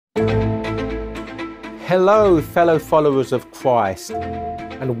Hello, fellow followers of Christ,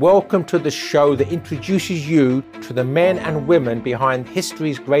 and welcome to the show that introduces you to the men and women behind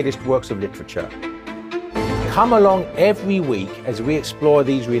history's greatest works of literature. Come along every week as we explore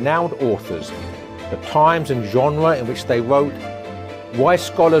these renowned authors, the times and genre in which they wrote, why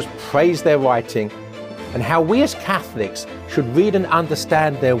scholars praise their writing, and how we as Catholics should read and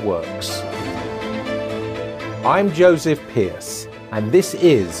understand their works. I'm Joseph Pearce, and this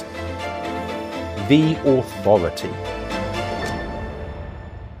is The Authority.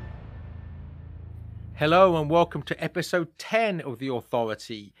 Hello and welcome to episode 10 of The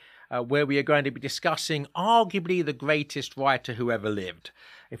Authority, where we are going to be discussing arguably the greatest writer who ever lived.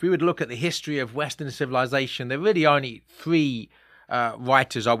 If we would look at the history of Western civilization, there are really only three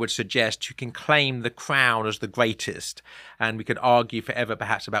writers, I would suggest, who can claim the crown as the greatest. And we could argue forever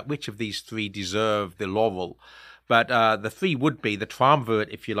perhaps about which of these three deserve the laurel. But the three would be the triumvirate,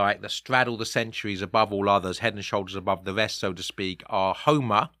 if you like, that straddle the centuries above all others, head and shoulders above the rest, so to speak, are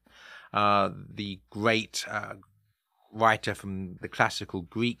Homer, the great writer from the classical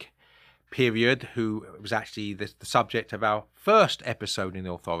Greek period, who was actually the subject of our first episode in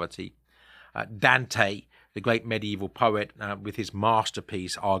The Authority. Dante, the great medieval poet, with his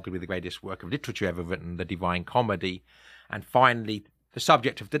masterpiece, arguably the greatest work of literature ever written, The Divine Comedy. And finally, the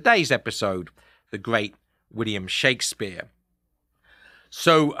subject of today's episode, the great William Shakespeare.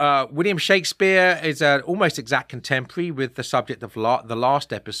 So William Shakespeare is an almost exact contemporary with the subject of the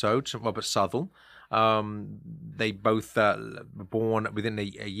last episode, St. Robert Southwell. They both were born within a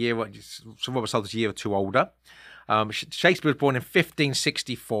year. St. Robert Southwell's a year or two older. Shakespeare was born in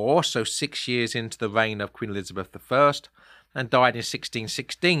 1564, so 6 years into the reign of Queen Elizabeth I, and died in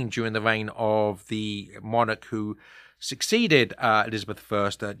 1616 during the reign of the monarch who succeeded Elizabeth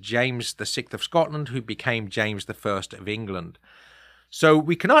I, James VI of Scotland, who became James I of England. So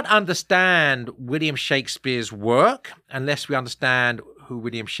we cannot understand William Shakespeare's work unless we understand who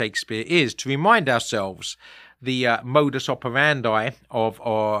William Shakespeare is. To remind ourselves, the modus operandi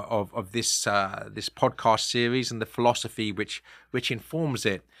of this podcast series and the philosophy which informs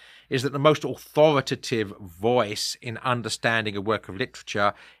it is that the most authoritative voice in understanding a work of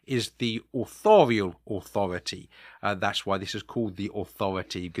literature is the authorial authority. That's why this is called The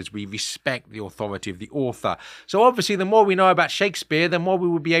Authority, because we respect the authority of the author. So obviously, the more we know about Shakespeare, the more we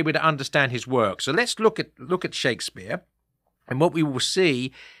will be able to understand his work. So let's look at Shakespeare, and what we will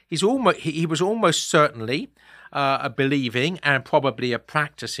see is he was almost certainly a believing and probably a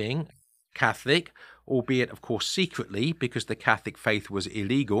practicing Catholic, albeit, of course, secretly, because the Catholic faith was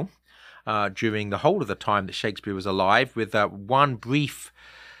illegal during the whole of the time that Shakespeare was alive, with one brief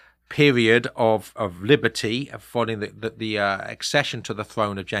period of liberty following the accession to the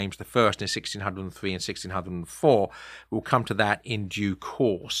throne of James I in 1603 and 1604. We'll come to that in due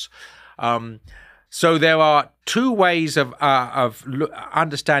course. So there are two ways of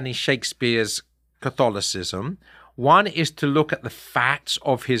understanding Shakespeare's Catholicism. One is to look at the facts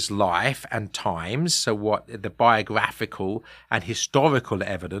of his life and times, so what the biographical and historical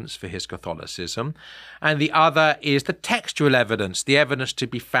evidence for his Catholicism, and the other is the textual evidence, the evidence to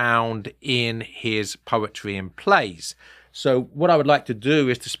be found in his poetry and plays. So what I would like to do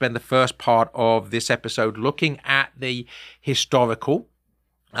is to spend the first part of this episode looking at the historical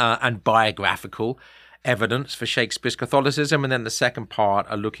and biographical evidence for Shakespeare's Catholicism, and then the second part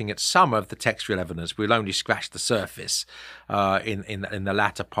are looking at some of the textual evidence. We'll only scratch the surface in the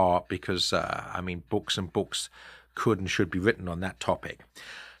latter part, because books and books could and should be written on that topic.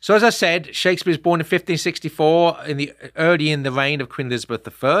 So as I said, Shakespeare was born in 1564, early in the reign of Queen Elizabeth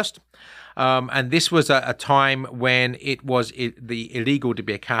I, and this was a time when it was illegal to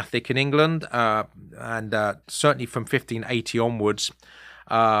be a Catholic in England, and certainly from 1580 onwards,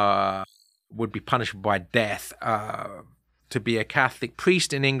 would be punished by death. To be a Catholic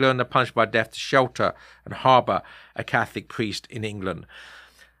priest in England, are punished by death to shelter and harbour a Catholic priest in England.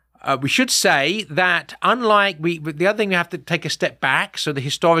 We should say that unlike the other thing we have to take a step back, so the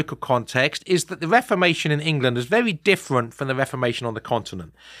historical context, is that the Reformation in England is very different from the Reformation on the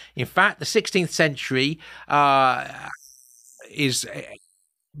continent. In fact, the 16th century is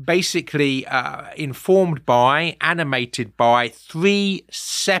basically informed by, animated by three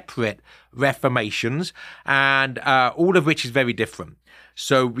separate reformations, and all of which is very different.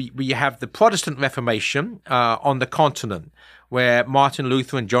 So we have the Protestant Reformation on the continent, where Martin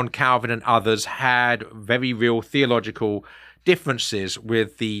Luther and John Calvin and others had very real theological differences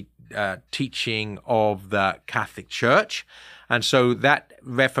with the teaching of the Catholic Church. And so that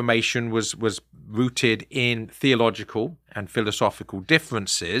Reformation was rooted in theological and philosophical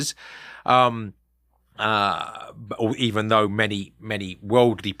differences, even though many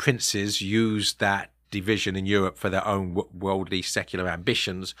worldly princes used that division in Europe for their own worldly secular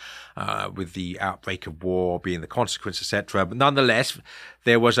ambitions, with the outbreak of war being the consequence, etc. But nonetheless,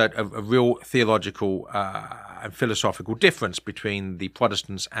 there was a real theological and philosophical difference between the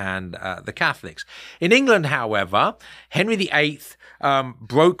Protestants and the Catholics. In England, however, Henry VIII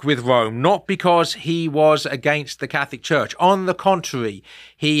broke with Rome, not because he was against the Catholic Church. On the contrary,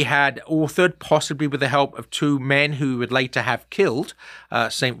 he had authored, possibly with the help of two men who would later have killed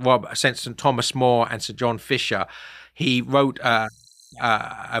St. Thomas More and St. John Fisher. He wrote a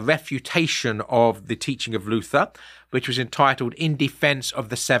refutation of the teaching of Luther, which was entitled In Defense of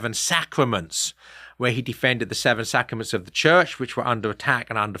the Seven Sacraments, where he defended the seven sacraments of the Church, which were under attack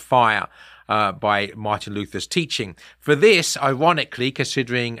and under fire by Martin Luther's teaching. For this, ironically,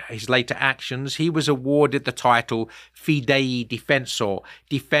 considering his later actions, he was awarded the title Fidei Defensor,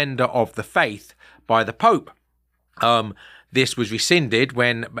 Defender of the Faith, by the Pope. This was rescinded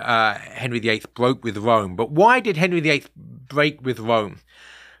when Henry VIII broke with Rome. But why did Henry VIII break with Rome?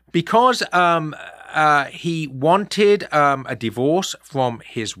 Because he wanted a divorce from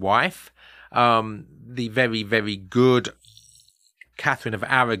his wife, the very, very good Catherine of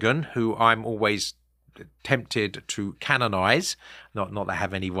Aragon, who I'm always tempted to canonize, not that I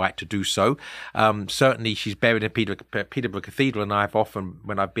have any right to do so. Certainly she's buried in Peterborough Cathedral, and I've often,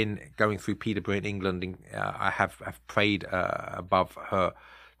 when I've been going through Peterborough in England, I have prayed above her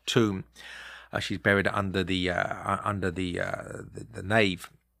tomb. She's buried under the nave.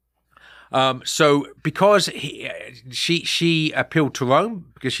 So because she appealed to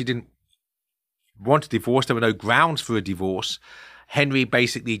Rome, because she didn't want a divorce, there were no grounds for a divorce, Henry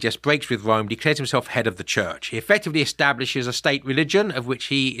basically just breaks with Rome, declares himself head of the church. He effectively establishes a state religion of which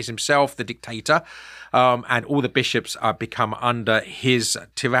he is himself the dictator, and all the bishops become under his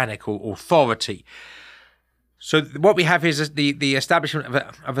tyrannical authority. So what we have is the establishment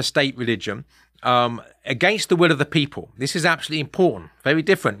of a state religion against the will of the people. This is absolutely important, very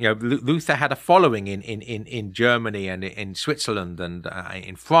different. You know, Luther had a following in Germany and in Switzerland and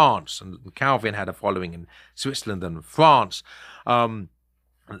in France, and Calvin had a following in Switzerland and France.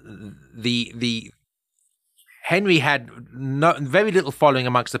 Henry had very little following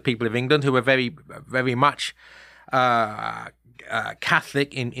amongst the people of England, who were very, very much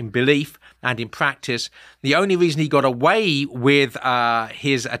Catholic in belief and in practice. The only reason he got away with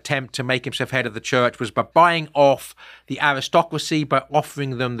his attempt to make himself head of the church was by buying off the aristocracy by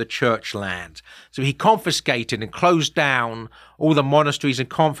offering them the church land. So he confiscated and closed down all the monasteries and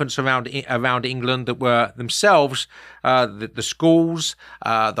convents around England that were themselves the schools,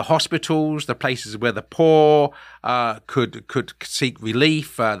 the hospitals, the places where the poor could seek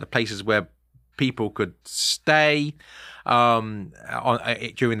relief, the places where people could stay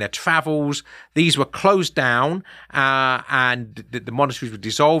during their travels. These were closed down, and the monasteries were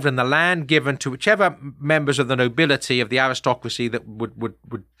dissolved, and the land given to whichever members of the nobility, of the aristocracy, that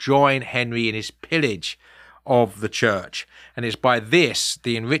would join Henry in his pillage of the church. And it's by this,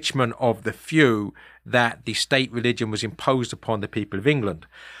 the enrichment of the few, that the state religion was imposed upon the people of England.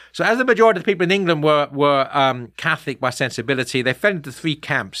 So as the majority of the people in England were Catholic by sensibility, they fell into three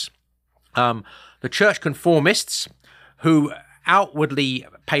camps. The church conformists, who outwardly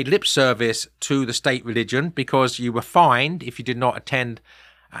paid lip service to the state religion because you were fined if you did not attend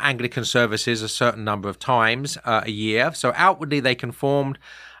Anglican services a certain number of times a year. So outwardly they conformed,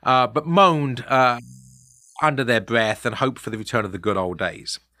 but moaned under their breath and hoped for the return of the good old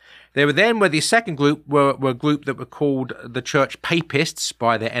days. There were then, where the second group were a group that were called the church papists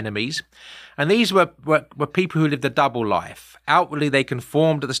by their enemies. And these were people who lived a double life. Outwardly, they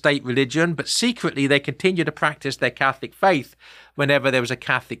conformed to the state religion, but secretly they continued to practice their Catholic faith whenever there was a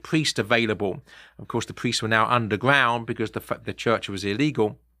Catholic priest available. Of course, the priests were now underground because the church was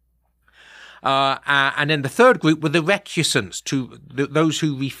illegal. And then the third group were the recusants, those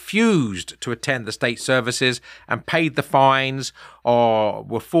who refused to attend the state services and paid the fines, or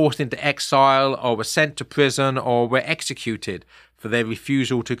were forced into exile, or were sent to prison, or were executed for their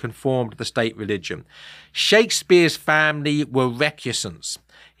refusal to conform to the state religion. Shakespeare's family were recusants.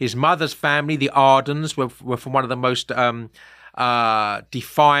 His mother's family, the Ardens, were from one of the most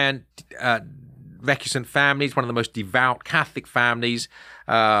defiant recusant families, one of the most devout Catholic families.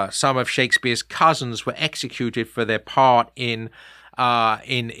 Some of Shakespeare's cousins were executed for their part in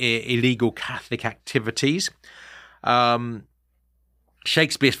illegal Catholic activities.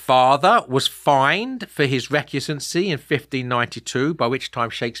 Shakespeare's father was fined for his recusancy in 1592, by which time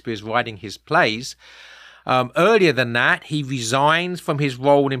Shakespeare's writing his plays. Earlier than that, he resigns from his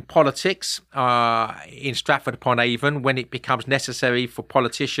role in politics in Stratford-upon-Avon when it becomes necessary for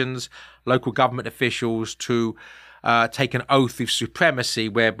politicians, local government officials, to take an oath of supremacy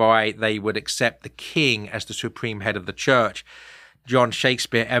whereby they would accept the king as the supreme head of the church. John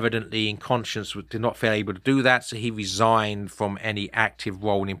Shakespeare, evidently in conscience, did not feel able to do that, so he resigned from any active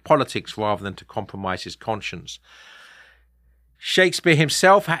role in politics rather than to compromise his conscience. Shakespeare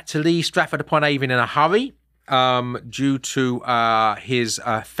himself had to leave Stratford-upon-Avon in a hurry due to his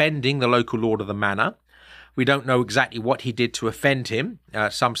offending the local lord of the manor. We don't know exactly what he did to offend him.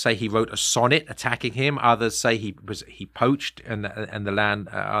 Some say he wrote a sonnet attacking him. Others say he poached in the land,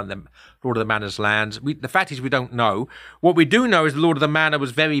 on the Lord of the Manor's lands. The fact is, we don't know. What we do know is the Lord of the Manor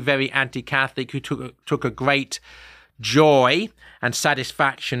was very, very anti-Catholic, who took a great joy and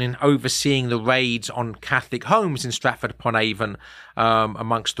satisfaction in overseeing the raids on Catholic homes in Stratford-upon-Avon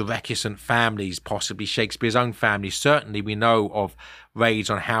amongst the recusant families, possibly Shakespeare's own family. Certainly, we know of raids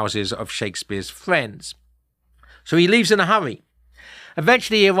on houses of Shakespeare's friends. So he leaves in a hurry.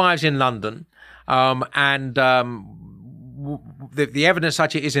 Eventually, he arrives in London, and the evidence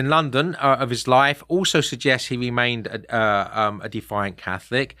such it is in London of his life also suggests he remained a defiant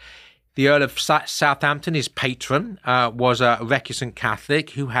Catholic. The Earl of Southampton, his patron, was a recusant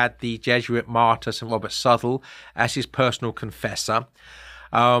Catholic who had the Jesuit martyr St. Robert Southwell as his personal confessor.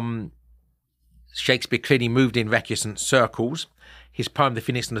 Shakespeare clearly moved in recusant circles. His poem, The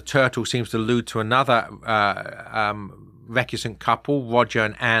Phoenix and the Turtle, seems to allude to another recusant couple, Roger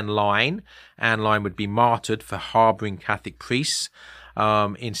and Anne Lyne. Anne Lyne would be martyred for harbouring Catholic priests in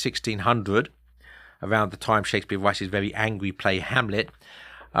 1600, around the time Shakespeare writes his very angry play Hamlet.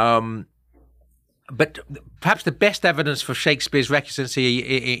 But perhaps the best evidence for Shakespeare's recusancy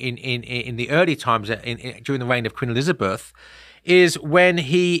in the early times, during the reign of Queen Elizabeth, is when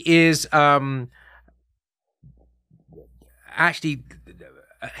he is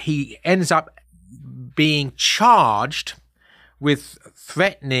he ends up being charged with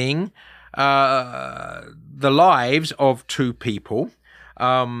threatening the lives of two people,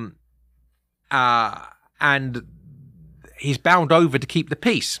 and he's bound over to keep the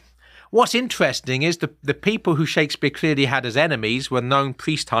peace. What's interesting is the people who Shakespeare clearly had as enemies were known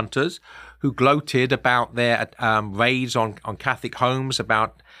priest hunters who gloated about their raids on Catholic homes,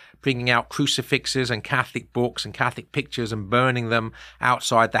 about bringing out crucifixes and Catholic books and Catholic pictures and burning them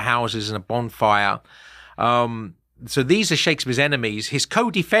outside the houses in a bonfire. So these are Shakespeare's enemies. His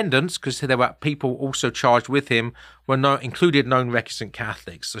co-defendants, because there were people also charged with him, included known recusant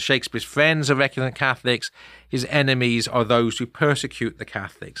Catholics. So Shakespeare's friends are recusant Catholics. His enemies are those who persecute the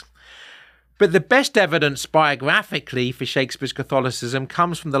Catholics. But the best evidence biographically for Shakespeare's Catholicism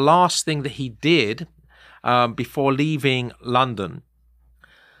comes from the last thing that he did before leaving London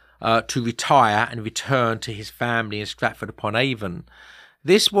to retire and return to his family in Stratford-upon-Avon.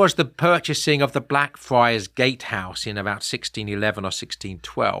 This was the purchasing of the Blackfriars Gatehouse in about 1611 or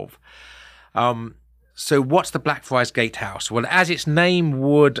 1612. So what's the Blackfriars Gatehouse? Well, as its name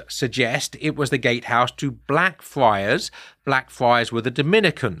would suggest, it was the gatehouse to Blackfriars. Blackfriars were the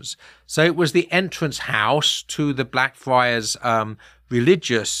Dominicans. So it was the entrance house to the Blackfriars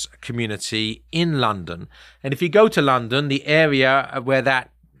religious community in London. And if you go to London, the area where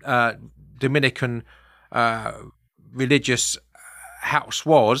that Dominican religious house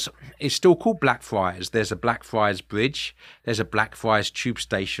is still called Blackfriars. There's a Blackfriars Bridge, there's a Blackfriars Tube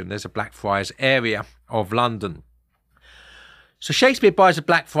Station, there's a Blackfriars area of London. So Shakespeare buys a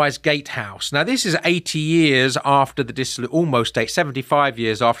Blackfriars Gatehouse. Now this is 80 years after the almost 75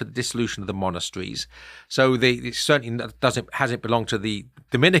 years after the dissolution of the monasteries. So it certainly hasn't belonged to the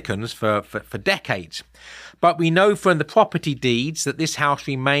Dominicans for decades. But we know from the property deeds that this house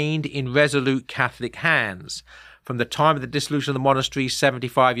remained in resolute Catholic hands from the time of the dissolution of the monasteries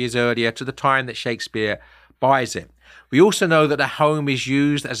 75 years earlier to the time that Shakespeare buys it. We also know that the home is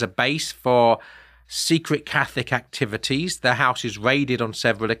used as a base for secret Catholic activities. The house is raided on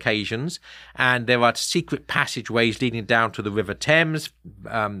several occasions, and there are secret passageways leading down to the River Thames.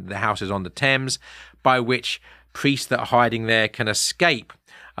 The house is on the Thames, by which priests that are hiding there can escape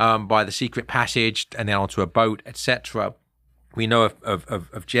by the secret passage and then onto a boat, etc. We know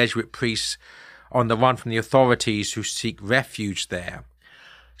of Jesuit priests on the run from the authorities who seek refuge there.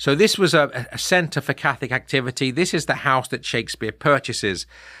 So this was a centre for Catholic activity. This is the house that Shakespeare purchases.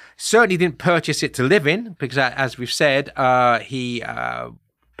 Certainly didn't purchase it to live in, because as we've said, he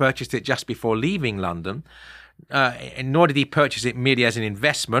purchased it just before leaving London. And nor did he purchase it merely as an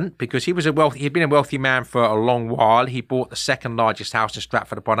investment, because he'd been a wealthy man for a long while. He bought the second largest house in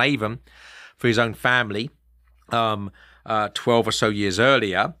Stratford-upon-Avon for his own family 12 or so years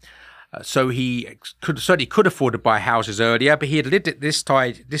earlier. So he certainly could afford to buy houses earlier, but he had lived at this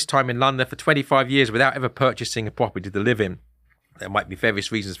time in London for 25 years without ever purchasing a property to live in. There might be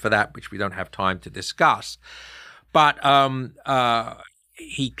various reasons for that, which we don't have time to discuss. but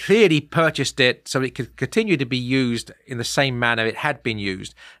he clearly purchased it so it could continue to be used in the same manner it had been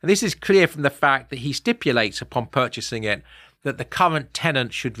used. And this is clear from the fact that he stipulates upon purchasing it that the current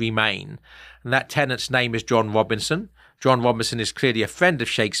tenant should remain. And that tenant's name is John Robinson. John Robinson is clearly a friend of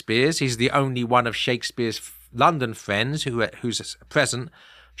Shakespeare's. He's the only one of Shakespeare's London friends who's present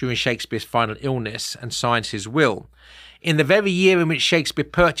during Shakespeare's final illness and signs his will. In the very year in which Shakespeare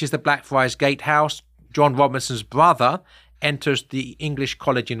purchased the Blackfriars Gatehouse, John Robinson's brother enters the English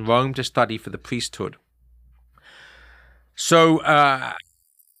College in Rome to study for the priesthood. So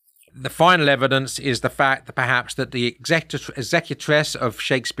the final evidence is the fact that perhaps that the executress of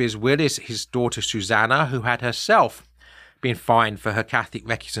Shakespeare's will is his daughter Susanna, who had herself been fined for her Catholic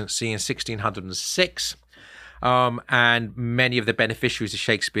recusancy in 1606. And many of the beneficiaries of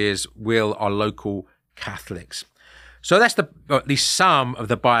Shakespeare's will are local Catholics. So that's at least some of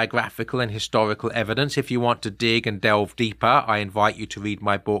the biographical and historical evidence. If you want to dig and delve deeper, I invite you to read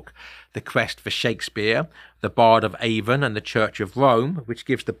my book, The Quest for Shakespeare, The Bard of Avon and the Church of Rome, which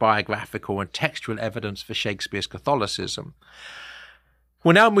gives the biographical and textual evidence for Shakespeare's Catholicism.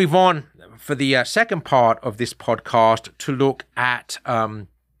 We'll now move on for the second part of this podcast to look at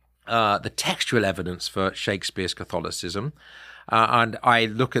the textual evidence for Shakespeare's Catholicism. And I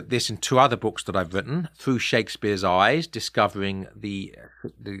look at this in two other books that I've written, Through Shakespeare's Eyes, Discovering the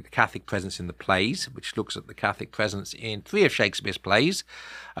Catholic Presence in the Plays, which looks at the Catholic presence in three of Shakespeare's plays,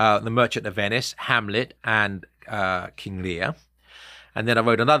 The Merchant of Venice, Hamlet, and King Lear. And then I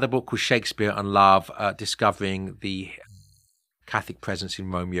wrote another book called Shakespeare and Love, Discovering the Catholic Presence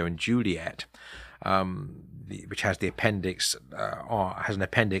in Romeo and Juliet, which has the appendix, has an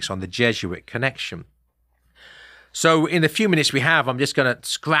appendix on the Jesuit connection. So in the few minutes we have, I'm just going to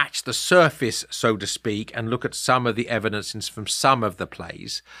scratch the surface, so to speak, and look at some of the evidence from some of the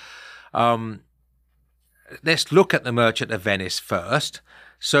plays. Let's look at The Merchant of Venice first.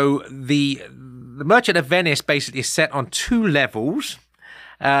 So the Merchant of Venice basically is set on two levels.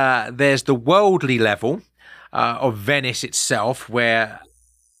 There's the worldly level of Venice itself, where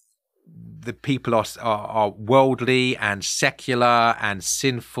the people are worldly and secular and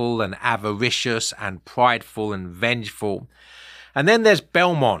sinful and avaricious and prideful and vengeful. And then there's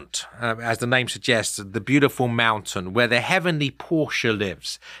Belmont, as the name suggests, the beautiful mountain where the heavenly Portia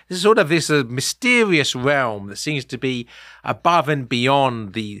lives. This is sort of this mysterious realm that seems to be above and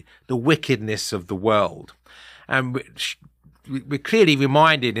beyond the wickedness of the world. And we're clearly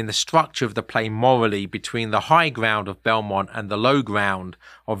reminded in the structure of the play morally between the high ground of Belmont and the low ground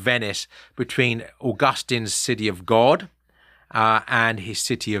of Venice, between Augustine's city of God and his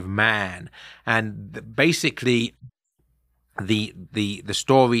city of man. And basically the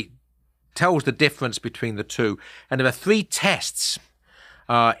story tells the difference between the two. And there are three tests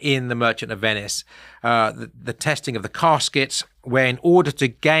in The Merchant of Venice. The testing of the caskets, where in order to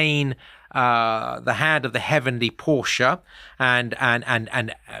gain the hand of the heavenly Portia and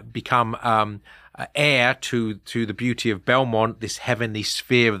become heir to the beauty of Belmont, this heavenly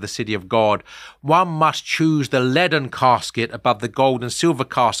sphere of the city of God, one must choose the leaden casket above the gold and silver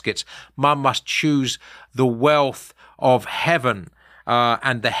caskets. One must choose the wealth of heaven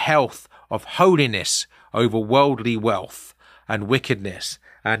and the health of holiness over worldly wealth and wickedness.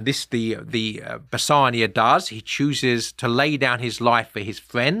 And this the Bassanio does. He chooses to lay down his life for his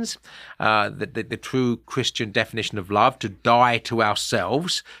friends, the true Christian definition of love, to die to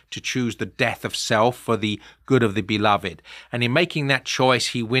ourselves, to choose the death of self for the good of the beloved. And in making that choice,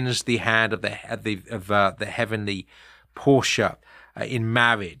 he wins the hand of the heavenly Portia in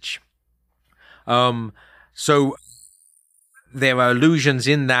marriage. So there are allusions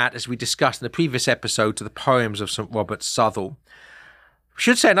in that, as we discussed in the previous episode, to the poems of St. Robert Southwell.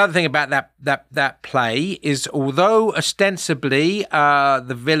 Should say another thing about that play is, although ostensibly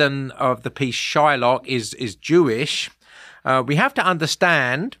the villain of the piece Shylock is Jewish, we have to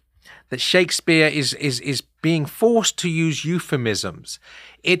understand that Shakespeare is being forced to use euphemisms.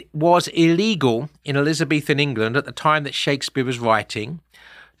 It was illegal in Elizabethan England at the time that Shakespeare was writing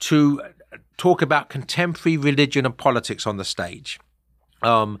to talk about contemporary religion and politics on the stage.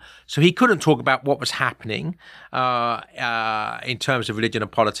 So he couldn't talk about what was happening in terms of religion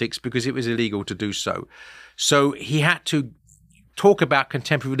and politics because it was illegal to do so. So he had to talk about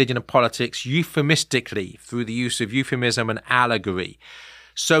contemporary religion and politics euphemistically through the use of euphemism and allegory.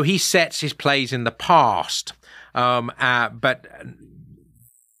 So he sets his plays in the past, but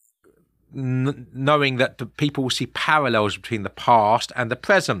knowing that the people will see parallels between the past and the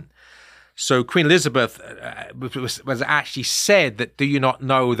present. So Queen Elizabeth was actually said that, "Do you not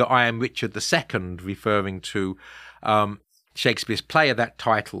know that I am Richard II?" referring to Shakespeare's play of that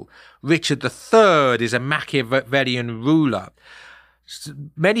title. Richard III is a Machiavellian ruler.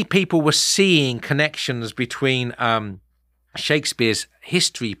 Many people were seeing connections between Shakespeare's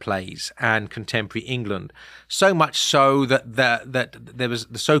history plays and contemporary England, so much so that there was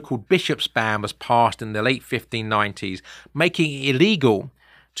the so-called bishop's ban was passed in the late 1590s, making it illegal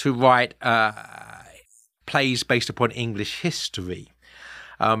to write plays based upon English history.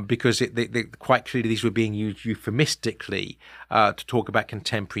 Because they quite clearly these were being used euphemistically to talk about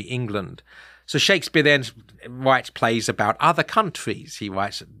contemporary England. So Shakespeare then writes plays about other countries. He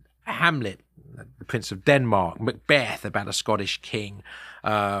writes Hamlet, the Prince of Denmark, Macbeth, about a Scottish king,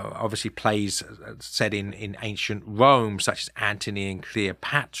 obviously plays set in ancient Rome, such as Antony and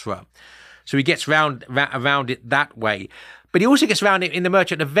Cleopatra. So he gets around it that way. But he also gets around it in The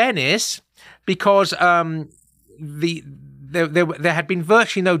Merchant of Venice because there had been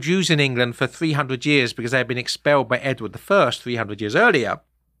virtually no Jews in England for 300 years because they had been expelled by Edward I 300 years earlier.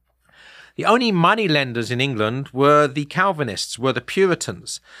 The only moneylenders in England were the Calvinists, were the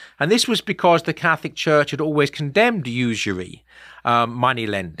Puritans. And this was because the Catholic Church had always condemned usury, money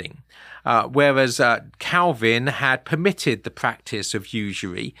lending, whereas Calvin had permitted the practice of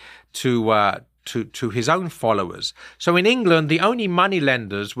usury to his own followers. So in England, the only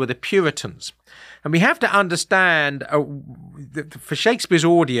moneylenders were the Puritans. And we have to understand that for Shakespeare's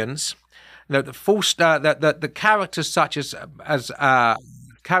audience, the characters such as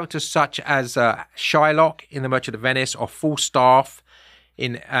Shylock in The Merchant of Venice, or Falstaff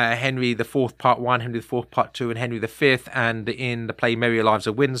in Henry IV Part 1, Henry IV Part 2, and Henry V, and in the play Merry Wives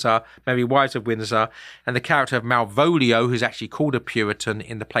of Windsor, and the character of Malvolio, who's actually called a Puritan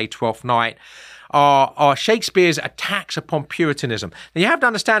in the play Twelfth Night, are Shakespeare's attacks upon Puritanism. Now, you have to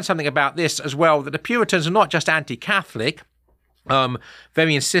understand something about this as well, that the Puritans are not just anti-Catholic,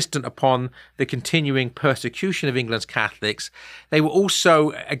 very insistent upon the continuing persecution of England's Catholics. They were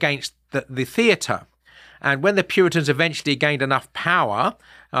also against the theatre. And when the Puritans eventually gained enough power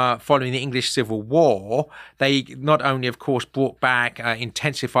following the English Civil War, they not only, of course, brought back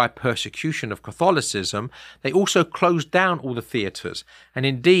intensified persecution of Catholicism, they also closed down all the theatres. And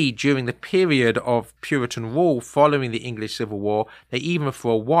indeed, during the period of Puritan rule following the English Civil War, they even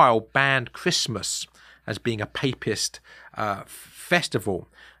for a while banned Christmas as being a papist festival.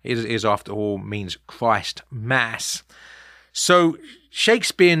 It is, after all, means Christ Mass. So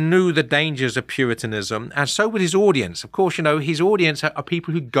Shakespeare knew the dangers of Puritanism, and so would his audience. Of course, his audience are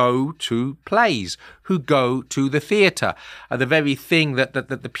people who go to plays, who go to the theatre. The very thing that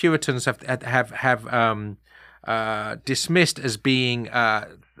the Puritans have dismissed as being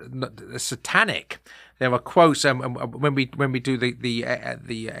satanic. There are quotes, when we do the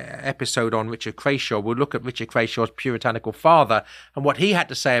episode on Richard Crashaw, we'll look at Richard Crashaw's puritanical father and what he had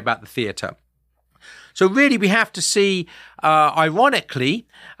to say about the theatre. So really we have to see, ironically,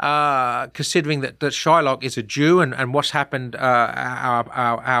 considering that Shylock is a Jew and what's happened,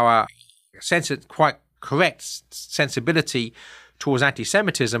 our quite correct sensibility towards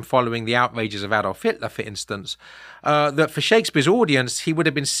anti-Semitism following the outrages of Adolf Hitler, for instance, that for Shakespeare's audience, he would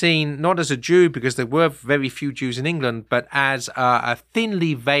have been seen not as a Jew, because there were very few Jews in England, but as a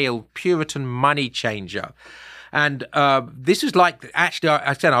thinly veiled Puritan money changer. And this is like, actually,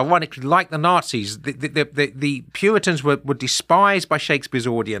 I said, ironically, like the Nazis, the Puritans were despised by Shakespeare's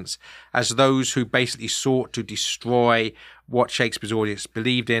audience as those who basically sought to destroy what Shakespeare's audience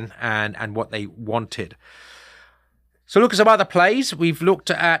believed in and what they wanted. So look at some other plays. We've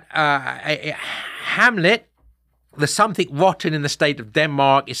looked at Hamlet. There's something rotten in the state of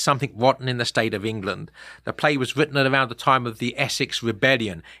Denmark is something rotten in the state of England. The play was written at around the time of the Essex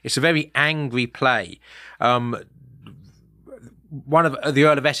Rebellion. It's a very angry play. One of the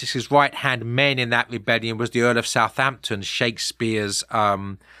Earl of Essex's right-hand men in that rebellion was the Earl of Southampton, Shakespeare's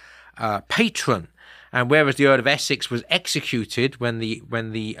patron. And whereas the Earl of Essex was executed when the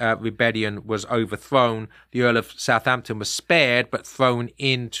rebellion was overthrown, the Earl of Southampton was spared but thrown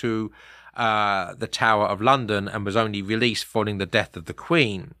into the Tower of London and was only released following the death of the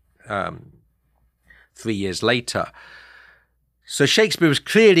Queen 3 years later. So Shakespeare was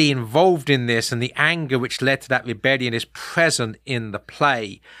clearly involved in this, and the anger which led to that rebellion is present in the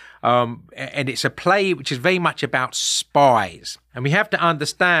play. And it's a play which is very much about spies. And we have to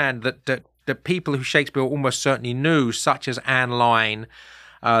understand that the people who Shakespeare almost certainly knew, such as Anne Line,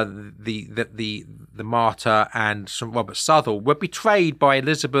 the martyr, and St. Robert Southall, were betrayed by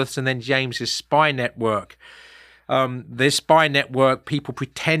Elizabeth's and then James's spy network. This spy network, people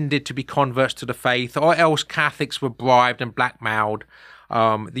pretended to be converts to the faith, or else Catholics were bribed and blackmailed.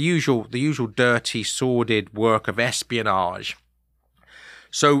 The usual dirty, sordid work of espionage.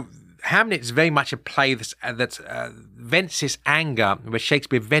 So Hamlet's very much a play that vents his anger, where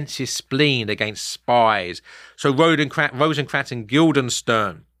Shakespeare vents his spleen against spies. So Rosencrantz and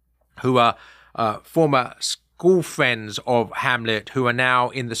Guildenstern, who are former school friends of Hamlet, who are now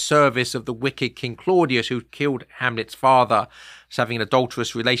in the service of the wicked King Claudius, who killed Hamlet's father, having an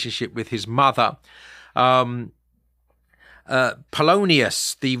adulterous relationship with his mother.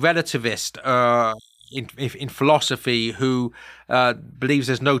 Polonius, the relativist in philosophy, who believes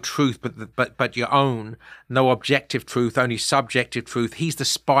there's no truth but your own, no objective truth, only subjective truth. He's the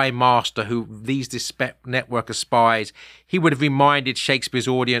spy master who leads this network of spies. He would have reminded Shakespeare's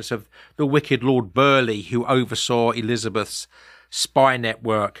audience of the wicked Lord Burleigh, who oversaw Elizabeth's spy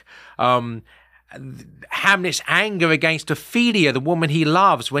network. Hamlet's anger against Ophelia, the woman he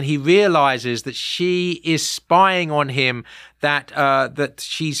loves, when he realizes that she is spying on him, that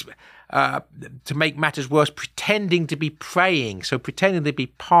she's, to make matters worse, pretending to be praying, so pretending to be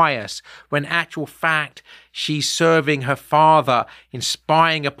pious, when in actual fact she's serving her father in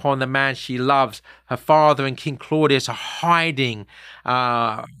spying upon the man she loves. Her father and King Claudius are hiding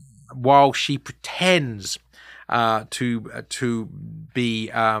while she pretends to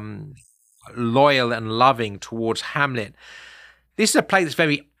be loyal and loving towards Hamlet. This is a play that's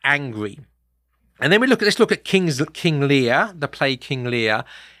very angry. And then let's look at King Lear, the play King Lear.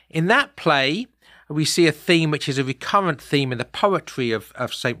 In that play, we see a theme which is a recurrent theme in the poetry of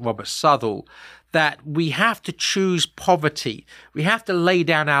St. Robert Southwell, that we have to choose poverty. We have to lay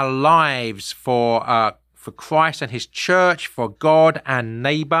down our lives for Christ and his church, for God and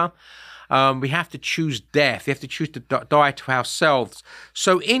neighbor. We have to choose death. We have to choose to die to ourselves.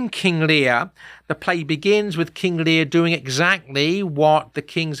 So in King Lear, the play begins with King Lear doing exactly what the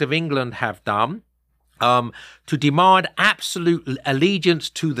kings of England have done, to demand absolute allegiance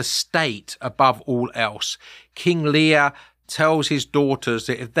to the state above all else. King Lear tells his daughters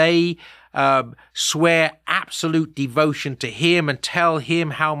that if they swear absolute devotion to him and tell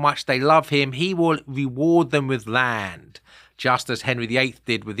him how much they love him, he will reward them with land, just as Henry VIII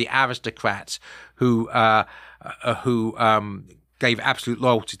did with the aristocrats who gave absolute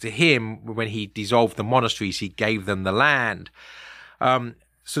loyalty to him. When he dissolved the monasteries, he gave them the land.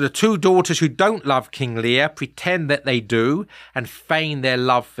 So the two daughters who don't love King Lear pretend that they do and feign their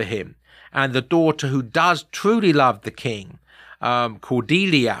love for him. And the daughter who does truly love the king,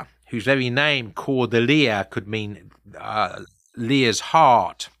 Cordelia, whose very name, Cordelia, could mean Lear's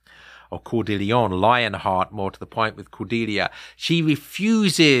heart, or Cordelion, lion heart, more to the point with Cordelia. She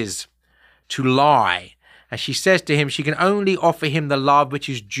refuses to lie, and she says to him she can only offer him the love which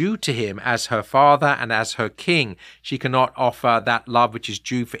is due to him as her father and as her king. She cannot offer that love which is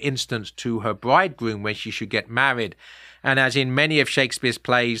due, for instance, to her bridegroom when she should get married. And as in many of Shakespeare's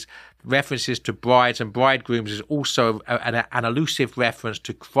plays, references to brides and bridegrooms is also an elusive reference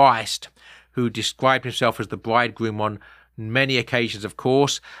to Christ, who described himself as the bridegroom on many occasions, of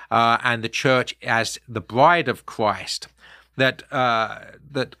course, and the church as the bride of Christ. That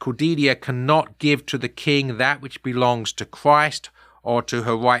Cordelia cannot give to the king that which belongs to Christ or to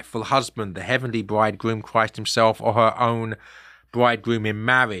her rightful husband, the heavenly bridegroom, Christ himself, or her own bridegroom in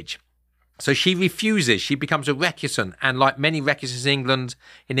marriage. So she refuses. She becomes a recusant, and like many recusants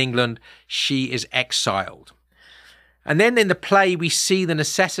in England, she is exiled. And then in the play, we see the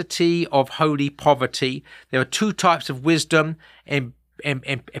necessity of holy poverty. There are two types of wisdom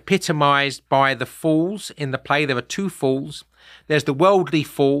epitomized by the fools in the play. There are two fools. There's the worldly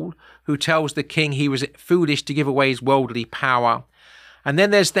fool, who tells the king he was foolish to give away his worldly power. And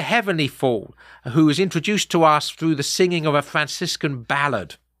then there's the heavenly fool, who is introduced to us through the singing of a Franciscan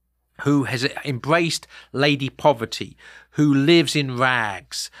ballad, who has embraced Lady Poverty, who lives in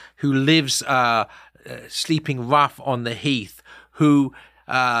rags, who lives sleeping rough on the heath, who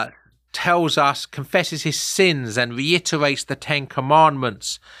tells us, confesses his sins and reiterates the Ten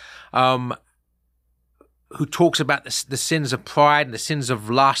Commandments, who talks about the sins of pride and the sins of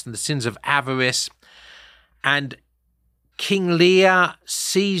lust and the sins of avarice. And King Lear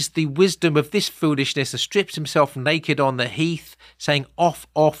sees the wisdom of this foolishness and strips himself naked on the heath, saying, "Off,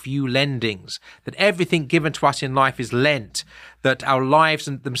 off, you lendings," that everything given to us in life is lent, that our lives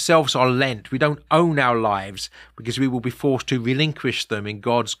themselves are lent. We don't own our lives because we will be forced to relinquish them in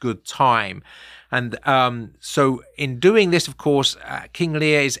God's good time. And so in doing this, of course, King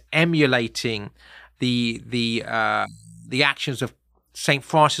Lear is emulating the actions of St.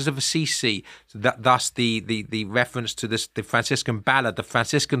 Francis of Assisi. Thus the reference to the Franciscan ballad, the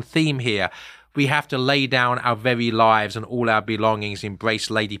Franciscan theme here. We have to lay down our very lives and all our belongings, embrace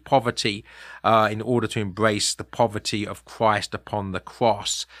Lady Poverty, in order to embrace the poverty of Christ upon the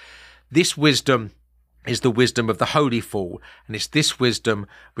cross. This wisdom is the wisdom of the holy fool, and it's this wisdom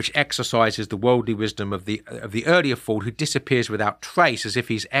which exercises the worldly wisdom of the earlier fool, who disappears without trace, as if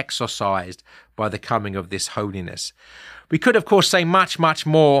he's exorcised by the coming of this holiness. We could, of course, say much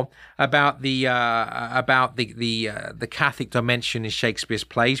more about the Catholic dimension in Shakespeare's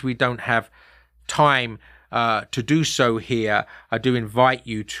plays. We don't have time to do so here. I do invite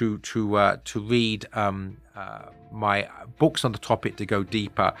you to read my books on the topic to go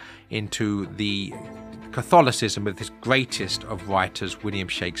deeper into the Catholicism of this greatest of writers, William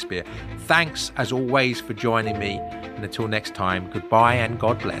Shakespeare. Thanks, as always, for joining me. And until next time, goodbye and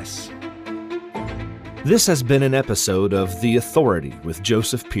God bless. This has been an episode of The Authority with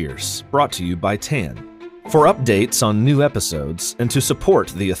Joseph Pearce, brought to you by TAN. For updates on new episodes and to support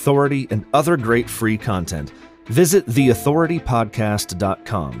The Authority and other great free content, visit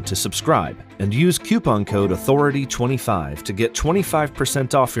theauthoritypodcast.com to subscribe and use coupon code AUTHORITY25 to get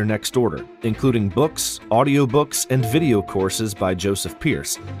 25% off your next order, including books, audiobooks, and video courses by Joseph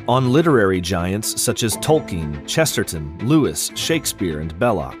Pearce on literary giants such as Tolkien, Chesterton, Lewis, Shakespeare, and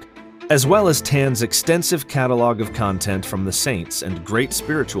Belloc, as well as TAN's extensive catalog of content from the saints and great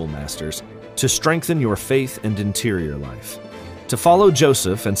spiritual masters to strengthen your faith and interior life. To follow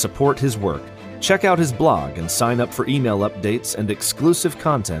Joseph and support his work, check out his blog and sign up for email updates and exclusive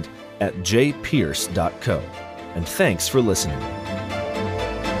content at jpearce.co. And thanks for listening.